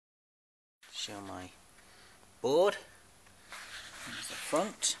show my board. There's the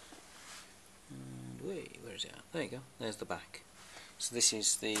front. And wait, where is it at? There you go, there's the back. So this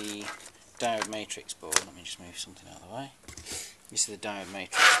is the diode matrix board. Let me just move something out of the way. This is the diode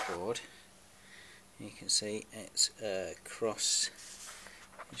matrix board. You can see it's across.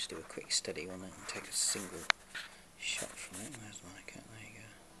 Just do a quick steady one and take a single shot from it. Where's my cat? There you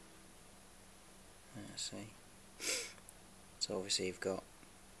go. Let's see. So obviously you've got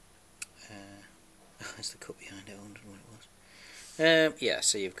there's the cut behind it. I wondered what it was. Yeah,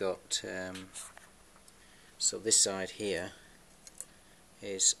 so you've got so this side here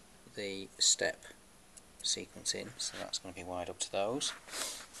is the step sequencing, so that's going to be wired up to those,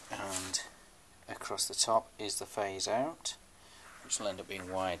 and across the top is the phase out, which will end up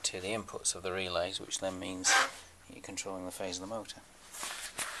being wired to the inputs of the relays, which then means you're controlling the phase of the motor.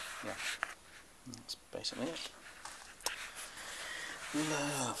 Yeah, that's basically it.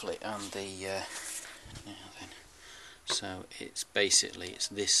 Lovely. And the now then, so it's basically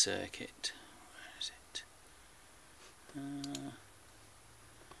this circuit. Where is it?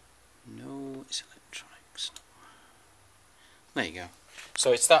 No, it's electronics. There you go.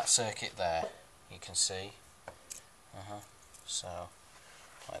 So it's that circuit there. You can see. So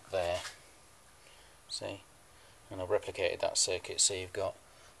like there. See, and I've replicated that circuit. So you've got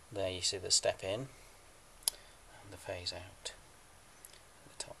there. You see the step in and the phase out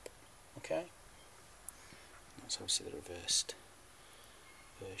at the top. Okay. That's obviously the reversed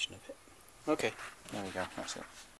version of it. Okay, there we go, that's it.